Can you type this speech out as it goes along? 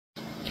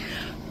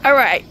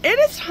Alright, it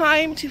is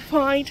time to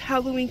find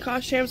Halloween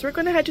costumes. We're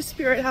going to head to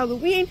Spirit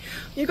Halloween.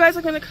 You guys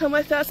are going to come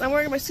with us. I'm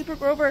wearing my Super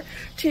Grover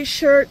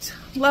t-shirt.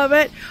 Love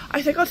it.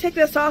 I think I'll take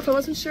this off. I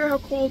wasn't sure how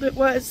cold it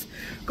was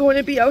going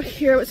to be out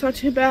here. It's not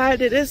too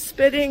bad. It is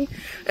spitting.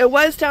 It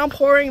was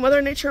downpouring. Mother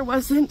Nature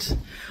wasn't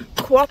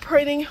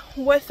cooperating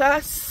with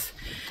us.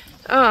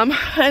 And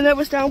it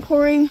was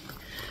downpouring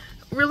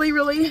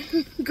really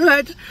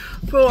good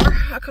for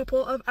a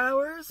couple of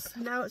hours.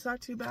 Now it's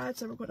not too bad,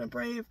 so we're going to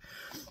brave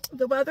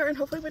the weather and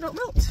hopefully we don't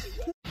melt.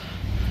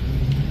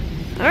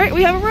 All right,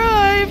 we have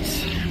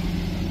arrived.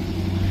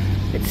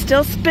 It's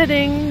still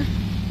spitting.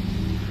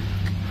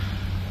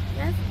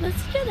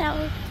 Let's get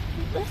out.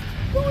 Let's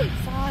go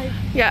inside.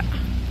 Yeah,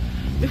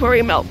 before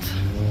we melt.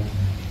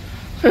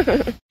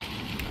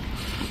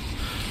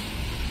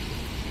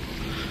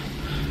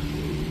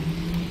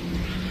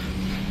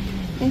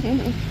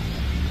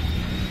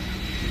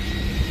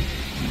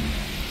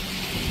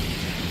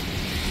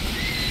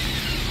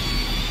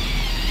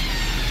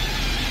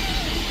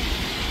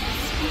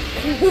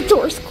 The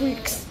door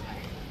squeaks.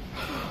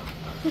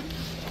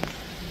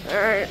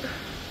 Alright.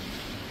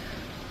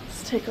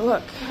 Let's take a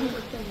look.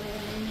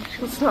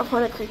 Let's not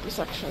find a creepy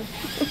section.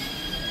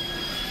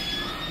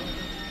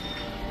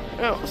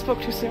 Oh, I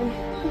spoke too soon.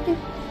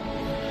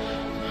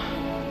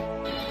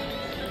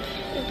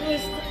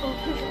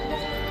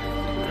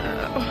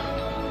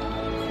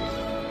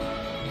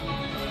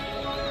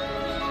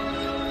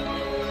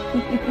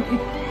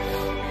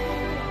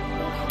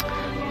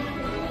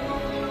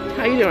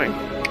 How you doing?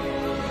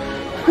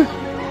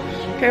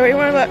 Okay, where do you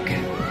want to look?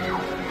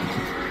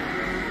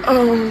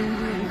 Oh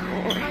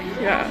my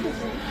god, yeah.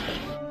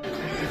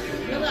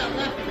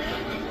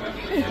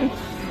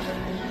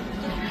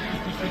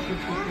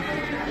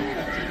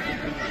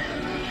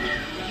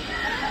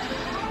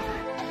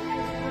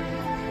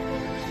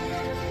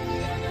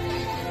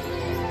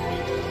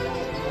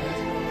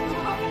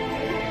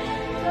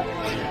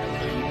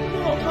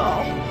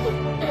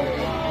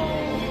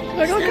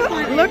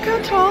 Look how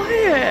tall he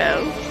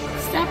is.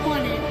 Step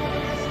on it.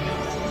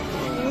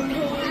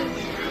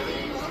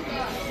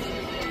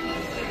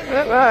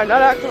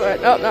 Not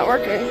accurate. Nope, not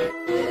working.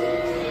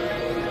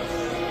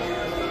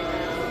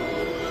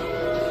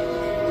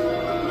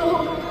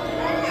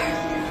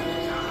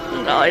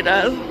 Dolly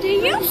does. Do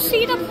you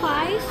see the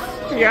price?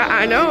 Yeah,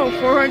 I know.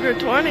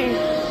 420.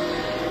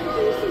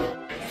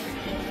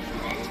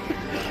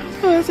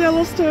 Oh, it's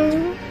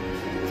Yellowstone.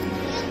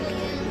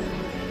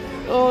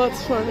 Oh,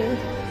 that's funny.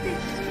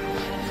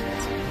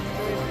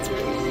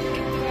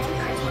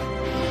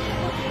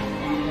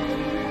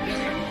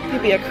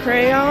 Could be a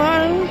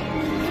crayon.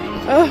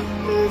 Oh,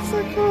 that's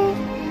so cool.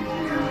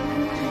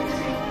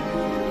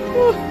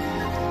 Woo.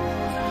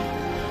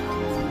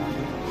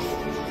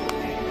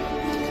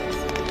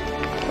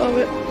 Love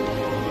it.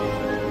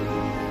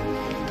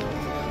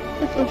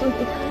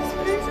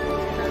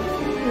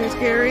 Here's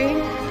Gary.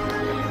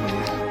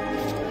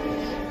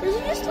 Does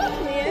it just look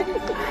weird?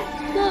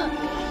 Look.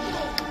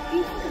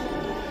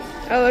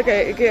 Oh, look,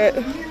 I get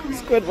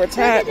Squidward's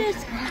hat. Look at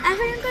this. I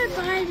think I'm gonna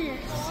buy this.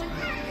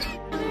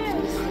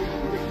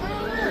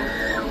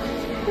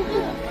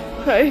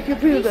 You could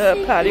be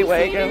the paddy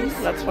wagon.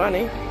 That's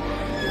funny.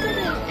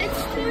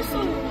 It's too.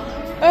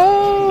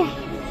 Oh!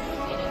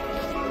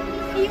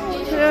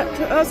 Yeah,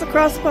 that's a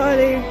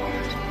crossbody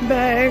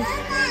bag.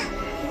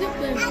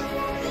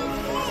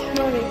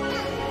 Funny.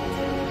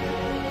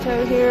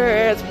 So here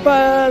it's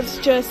Buzz,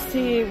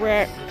 Jesse,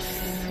 Rex,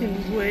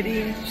 and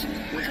Woody.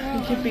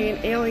 He could be an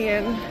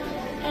alien.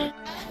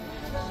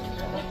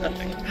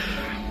 Nothing.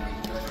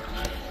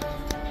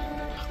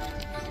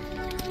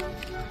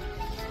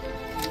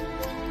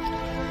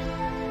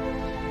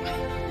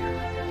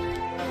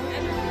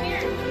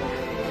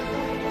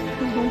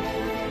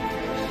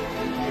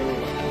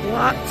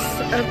 Lots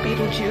of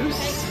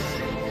Beetlejuice.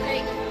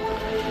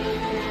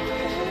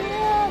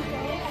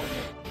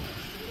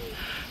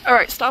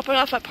 Alright, stopping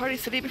off at Party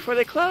City before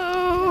they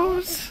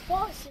close.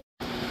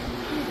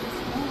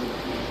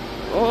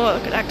 Oh,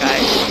 look at that guy.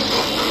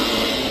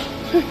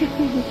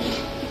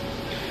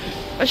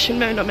 A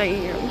Stn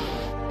Main.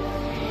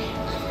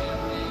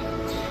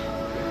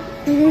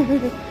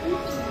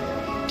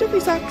 Jiffy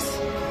socks.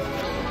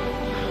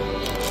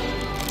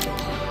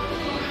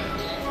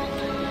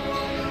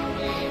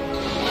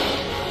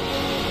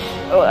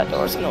 Oh, that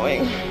door's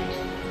annoying.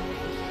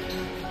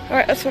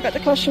 Alright, let's look at the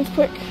questions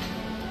quick.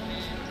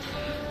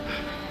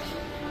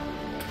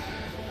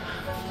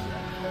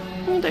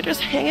 Oh, they're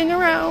just hanging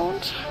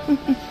around.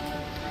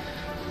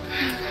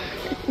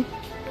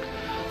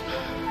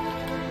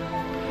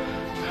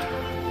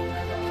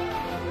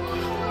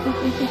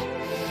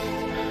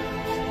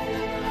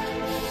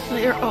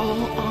 They're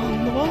all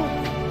on the wall.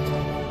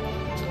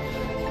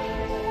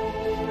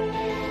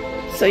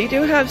 So you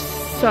do have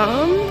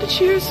some to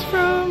choose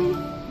from,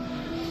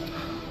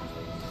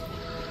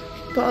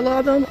 but a lot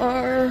of them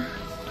are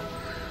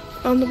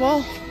on the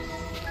wall.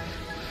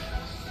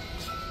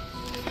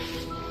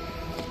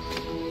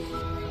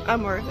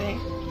 I'm worthy.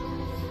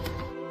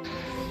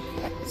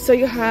 So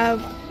you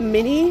have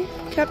mini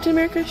Captain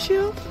America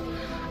shield,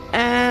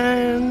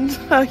 and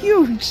a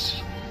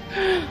huge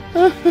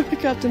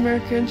Captain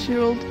America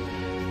shield.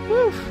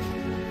 Woo.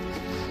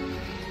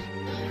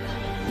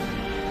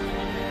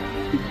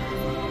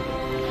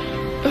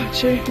 Oh,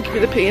 sure, give me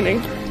the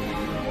painting.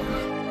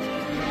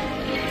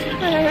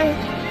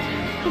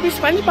 Maybe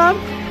SpongeBob.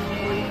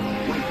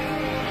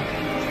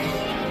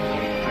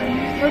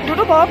 Or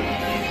Doodle Bob.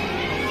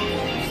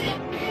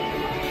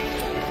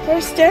 Or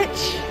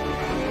Stitch.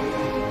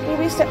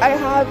 Maybe I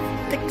have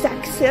the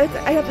exact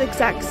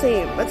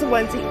same. It's a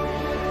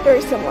onesie.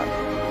 Very similar.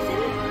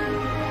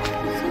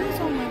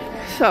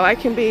 So I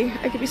can be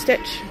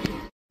Stitch.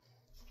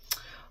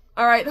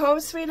 Alright, home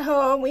sweet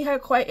home. We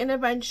had quite an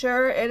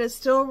adventure. It is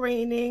still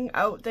raining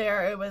out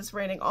there. It was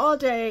raining all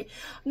day.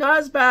 Not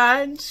as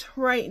bad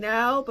right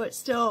now, but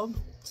still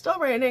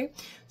raining.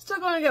 Still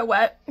going to get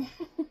wet.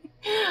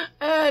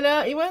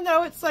 And even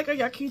though it's like a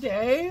yucky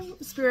day,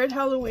 Spirit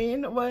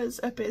Halloween was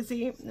a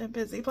busy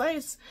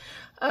place.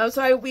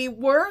 So we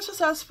were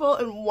successful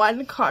in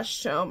one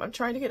costume. I'm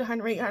trying to get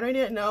Henry. Henry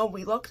didn't know.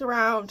 We looked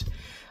around.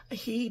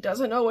 He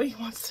doesn't know what he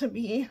wants to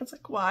be. It's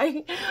like,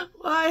 why?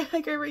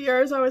 Like every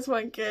year is always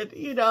one kid,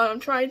 you know. I'm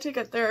trying to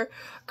get their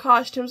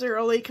costumes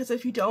early because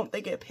if you don't,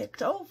 they get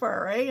picked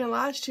over, right? And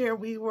last year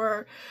we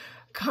were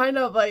kind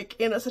of like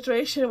in a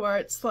situation where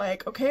it's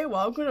like, okay,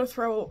 well, I'm gonna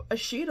throw a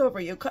sheet over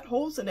you, cut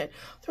holes in it,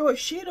 throw a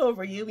sheet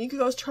over you, and you could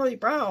go as Charlie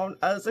Brown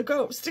as a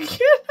ghost, you know,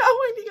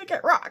 and you could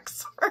get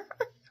rocks.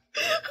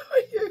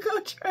 When you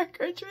go trick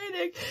or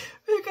treating,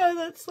 because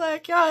it's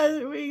like,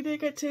 yeah, we did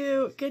get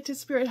to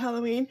Spirit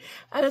Halloween,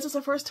 and this is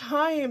the first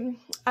time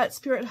at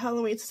Spirit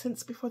Halloween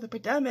since before the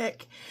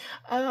pandemic.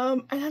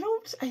 And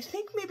I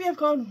think maybe I've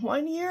gone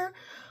 1 year,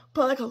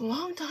 but like a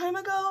long time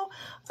ago,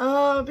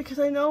 because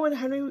I know when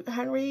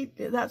Henry,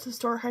 that's a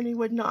store Henry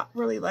would not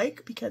really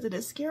like because it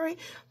is scary.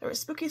 There was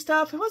spooky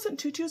stuff. It wasn't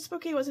too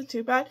spooky. It wasn't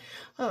too bad.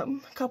 A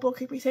couple of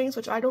creepy things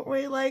which I don't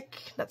really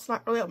like. That's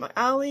not really up my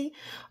alley.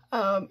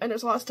 And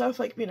there's a lot of stuff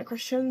like being a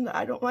Christian that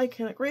I don't like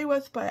and agree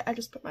with, but I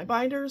just put my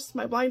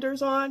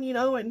blinders on, you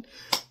know, and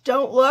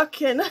don't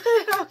look, and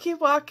I'll keep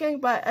walking.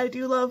 But I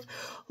do love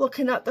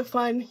looking at the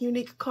fun,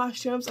 unique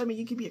costumes. I mean,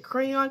 you could be a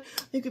crayon,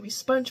 you could be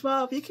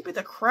SpongeBob, you could be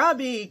the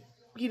Krabby,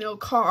 you know,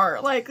 car.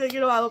 Like,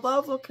 you know, I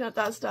love looking at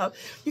that stuff.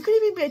 You could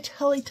even be a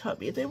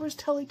Teletubby. There was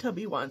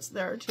Teletubby ones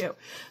there too.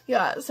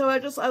 Yeah, so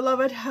I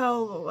love it how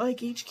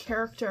like each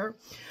character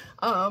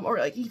or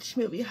like each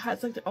movie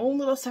has like their own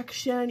little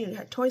section. You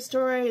had Toy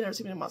Story, there's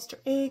even a Monster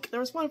Inc. There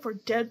was one for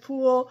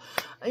Deadpool,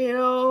 you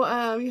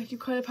know. You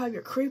kind of have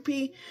your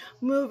creepy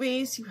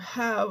movies. You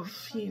have,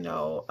 you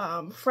know,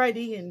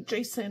 Freddy and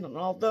Jason and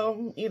all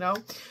them, you know,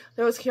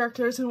 those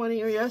characters in one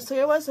area. So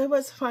it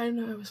was fun.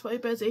 It was really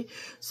busy.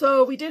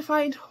 So we did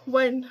find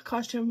one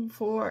costume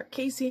for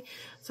Casey.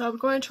 So I'm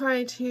going to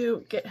try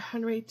to get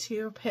Henry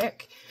to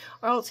pick,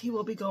 or else he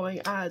will be going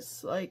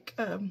as like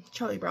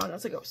Charlie Brown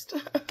as a ghost.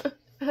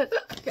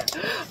 Yeah.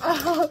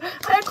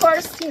 And of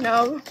course, you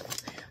know,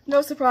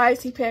 no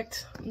surprise, he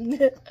picked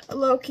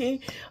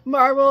Loki.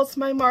 Marvel's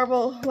my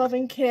Marvel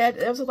loving kid.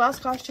 It was the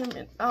last costume,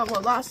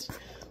 last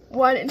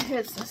one in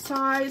his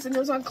size, and it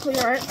was on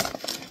clearance.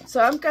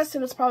 So I'm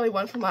guessing it's probably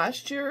one from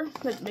last year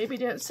that maybe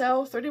didn't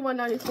sell.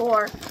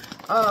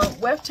 $31.94.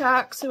 With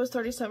tax, it was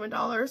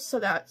 $37. So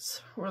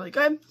that's really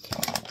good.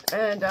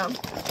 And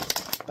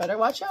better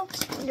watch out.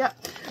 Yeah,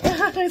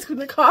 it's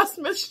gonna cost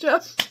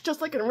mischief,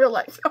 just like in real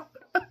life.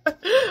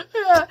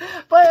 Yeah,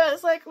 but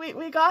it's like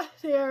we got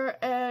there,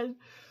 and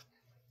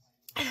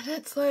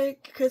it's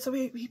like, okay, so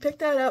we picked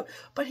that up,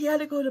 but he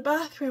had to go to the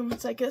bathroom.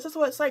 It's like, this is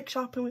what it's like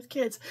shopping with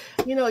kids.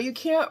 You know, you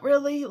can't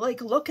really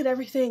like look at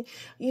everything.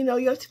 You know,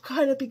 you have to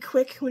kind of be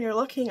quick when you're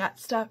looking at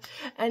stuff,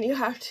 and you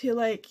have to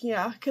like,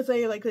 yeah, because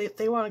they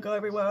want to go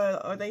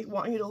everywhere, or they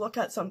want you to look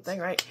at something,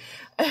 right?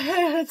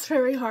 And it's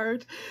very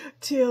hard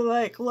to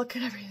like look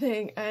at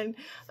everything, and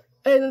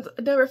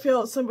never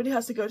feel somebody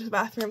has to go to the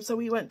bathroom. So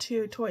we went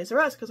to Toys R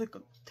Us because like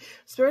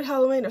Spirit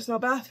Halloween, there's no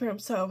bathroom.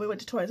 So we went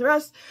to Toys R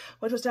Us,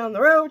 which was down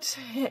the road,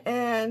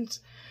 and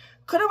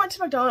could have went to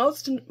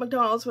McDonald's.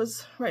 McDonald's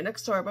was right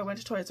next door, but I went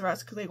to Toys R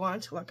Us because they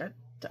wanted to look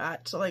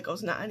at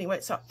Legos and that anyway.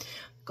 So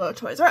go to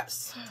Toys R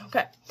Us.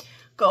 Okay.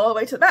 Go all the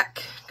way to the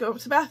back. Go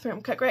to the bathroom.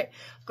 Okay, great.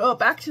 Go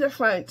back to the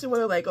front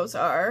where the Legos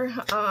are,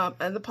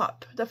 and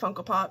the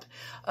Funko Pop.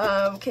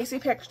 Casey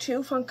picked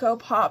 2 Funko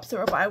Pops. They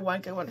were buy one,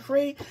 get one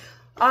free.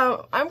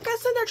 I'm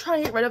guessing they're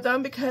trying to get rid of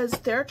them because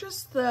they're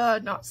just the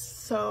not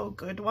so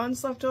good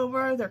ones left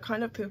over. They're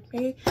kind of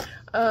poopy.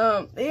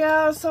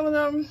 Yeah, some of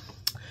them,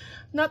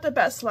 not the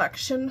best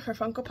selection for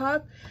Funko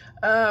Pop.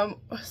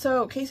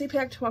 So Casey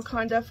picked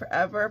Wakanda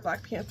Forever,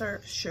 Black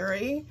Panther,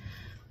 Shuri.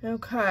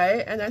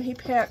 Okay, and then he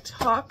picked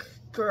Hawk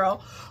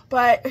Girl,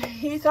 but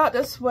he thought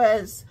this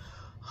was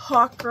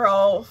Hawk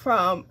Girl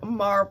from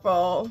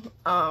Marvel,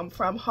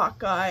 from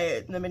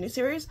Hawkeye in the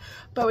miniseries,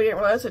 but we didn't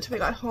realize it until we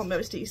got home. It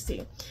was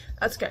DC.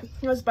 That's good.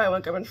 It was buy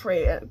one, get one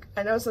free, and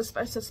it was a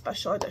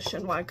special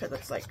edition one because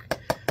it's like,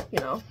 you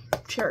know,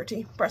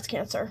 charity, breast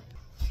cancer.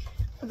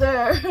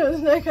 There,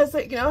 because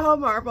like, you know how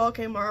Marvel,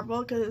 okay,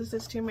 Marvel, because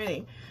there's too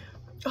many.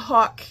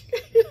 Hawk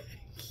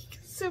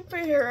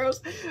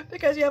superheroes,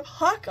 because you have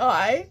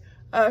Hawkeye,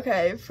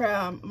 okay,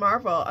 from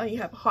Marvel, and you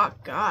have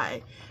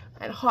Hawkeye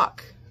and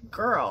Hawk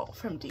Girl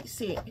from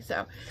DC.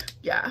 So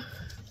yeah,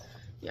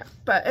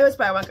 but it was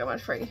buy one get one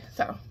free,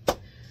 so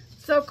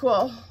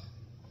cool.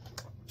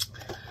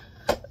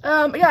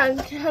 Yeah,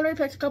 and Henry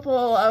picked a couple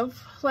of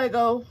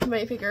Lego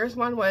minifigures.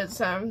 One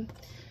was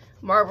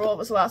Marvel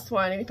was the last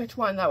one, and he picked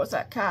one that was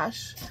at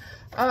Cash.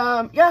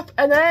 Yep,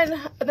 and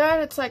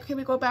then it's like, okay,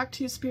 we go back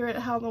to Spirit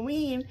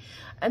Halloween,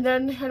 and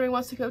then Henry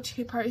wants to go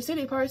to Party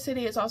City. Party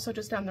City is also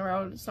just down the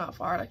road. It's not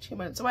far, like 2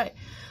 minutes away.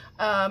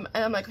 And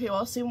I'm like, okay,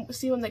 well,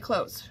 see when they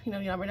close. You know,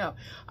 you never know.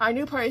 I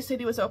knew Party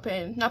City was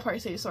open, not Party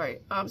City, sorry,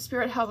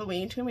 Spirit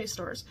Halloween, too many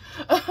stores.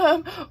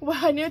 Well,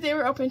 I knew they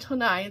were open till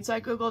 9, so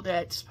I googled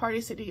it.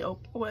 Party City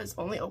was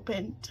only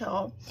open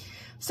till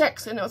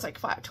 6, and it was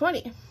like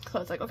 5:20. So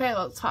it's like, okay,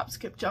 let's hop,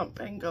 skip, jump,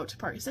 and go to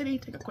Party City,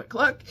 take a quick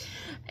look.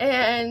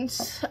 And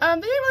they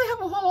didn't really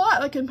have a whole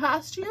lot like in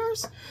past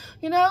years,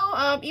 you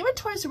know. Even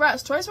Toys R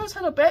Us. Toys R Us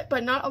had a bit,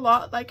 but not a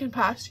lot like in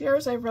past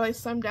years. They've really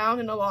slimmed down,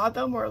 and a lot of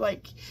them were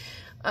like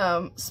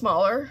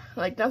smaller,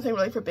 like nothing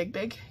really for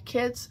big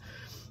kids,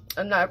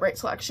 and not a great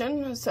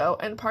selection. So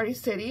in Party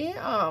City,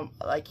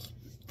 like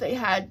they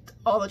had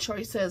all the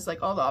choices,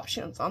 like all the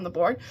options on the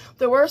board.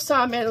 There were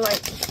some in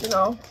like, you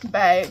know,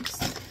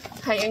 bags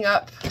hanging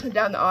up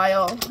down the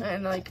aisle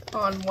and like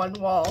on one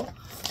wall,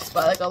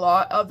 but like a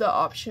lot of the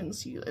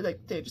options,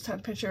 they just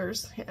had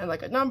pictures and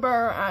like a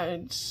number,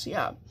 and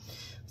yeah.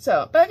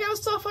 So, but it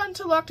was still fun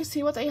to look to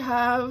see what they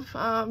have.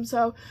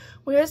 So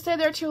we didn't stay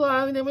there too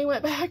long, and then we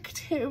went back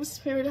to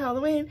Spirit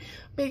Halloween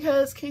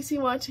because Casey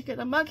wanted to get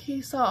a mug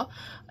he saw,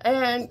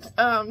 and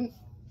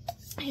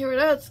here it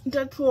is,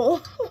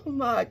 Deadpool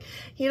mug.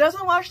 He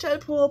doesn't watch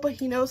Deadpool, but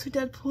he knows who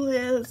Deadpool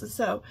is.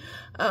 So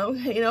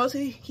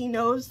he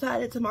knows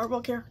that it's a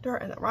Marvel character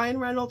and that Ryan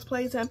Reynolds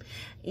plays him.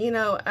 You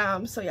know,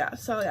 so yeah,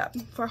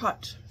 for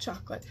hot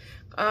chocolate.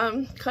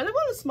 Kind of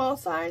on the small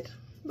side,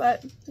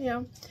 but you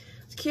know,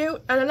 it's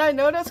cute. And then I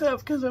noticed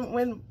because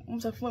when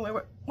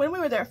we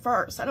were there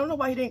first, I don't know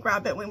why he didn't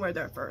grab it when we were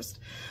there first,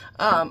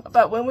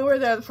 but when we were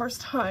there the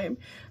first time,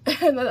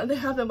 and then they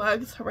have the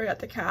mugs right at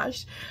the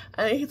cash,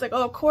 and he's like,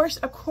 oh, of course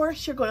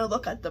you're going to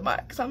look at the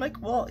mugs. I'm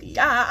like, well,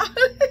 yeah.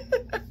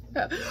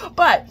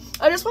 But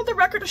I just want the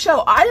record to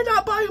show I did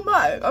not buy a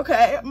mug,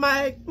 okay?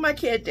 My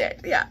kid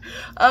did, yeah.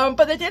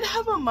 But they did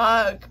have a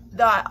mug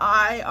that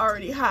I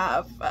already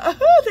have.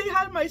 They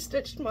had my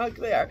stitched mug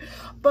there,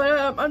 but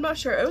I'm not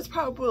sure. It was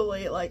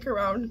probably like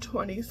around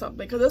 20 something,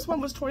 because this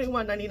one was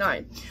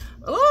 $21.99.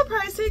 A little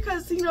pricey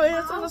because, you know,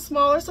 it's on the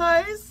smaller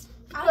size,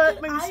 but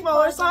maybe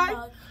smaller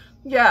side.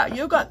 Yeah,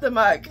 you got the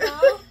mug.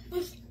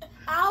 With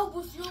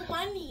your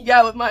money.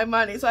 Yeah, with my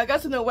money. So I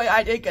guess in a way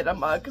I did get a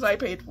mug because I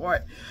paid for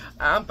it.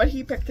 But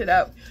he picked it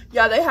up.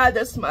 Yeah, they had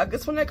this mug.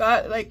 This one I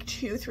got like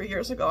 2-3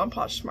 years ago on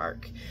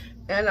Poshmark.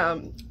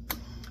 And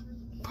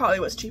probably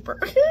was cheaper.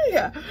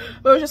 Yeah.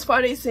 But it was just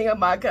funny seeing a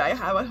mug that I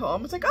have at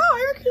home. It's like, oh,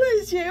 I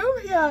recognize you.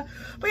 Yeah.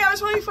 But yeah, it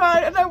was really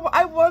fun. And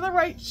I wore the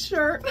right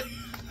shirt.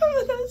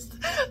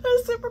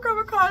 The super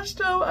cover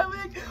costume. I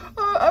mean,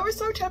 I was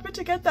so tempted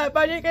to get that,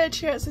 but I didn't get a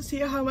chance to see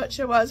how much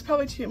it was.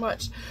 Probably too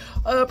much.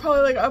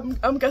 Probably like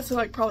I'm guessing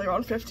like probably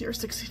around $50 or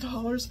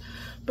 $60.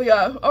 But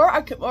yeah, or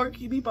it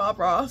could be Bob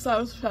Ross. I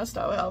was passed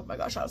out. Oh my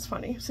gosh, that was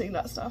funny seeing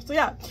that stuff. So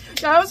yeah,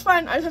 it was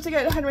fun. I just have to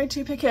get Henry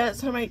 2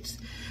 tickets. I might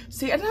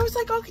see. And I was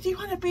like, oh, do you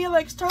want to be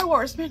like Star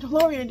Wars,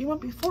 Mandalorian? Do you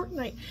want to be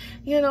Fortnite?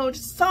 You know,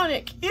 just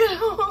Sonic. You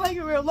know, like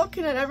we were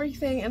looking at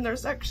everything in their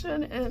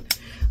section, and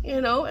you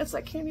know, it's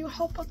like, can you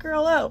help a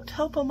girl out?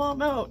 Help a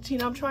mom out. You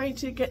know, I'm trying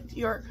to get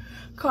your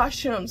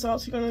costumes, or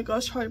else you're gonna go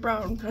as Charlie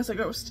Brown as a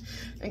ghost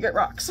and get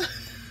rocks.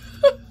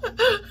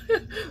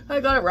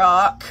 I got a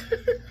rock.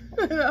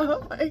 You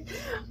know, like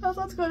that's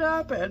what's gonna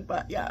happen.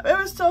 But yeah, it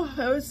was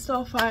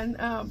still fun.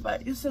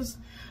 But it's just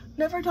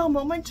never a dull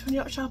moment when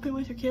you're out shopping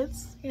with your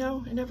kids. You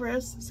know, it never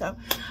is. So,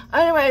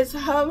 anyways,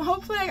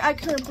 hopefully I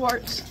can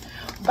report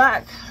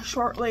back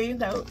shortly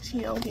that,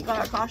 you know, he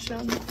got a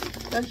costume,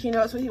 that he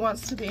knows what he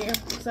wants to be.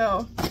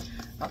 So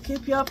I'll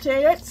keep you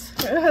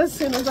updated as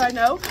soon as I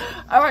know.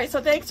 All right, so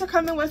thanks for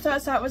coming with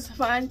us. That was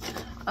fun.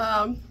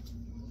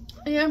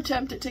 I am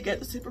tempted to get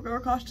the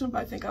Supergirl costume,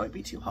 but I think I would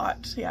be too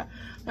hot. Yeah,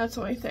 that's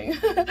the only thing.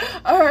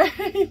 All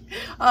right.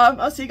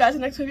 I'll see you guys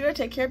in the next video.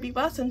 Take care, be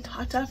blessed, and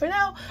ta-ta for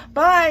now.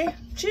 Bye.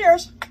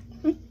 Cheers.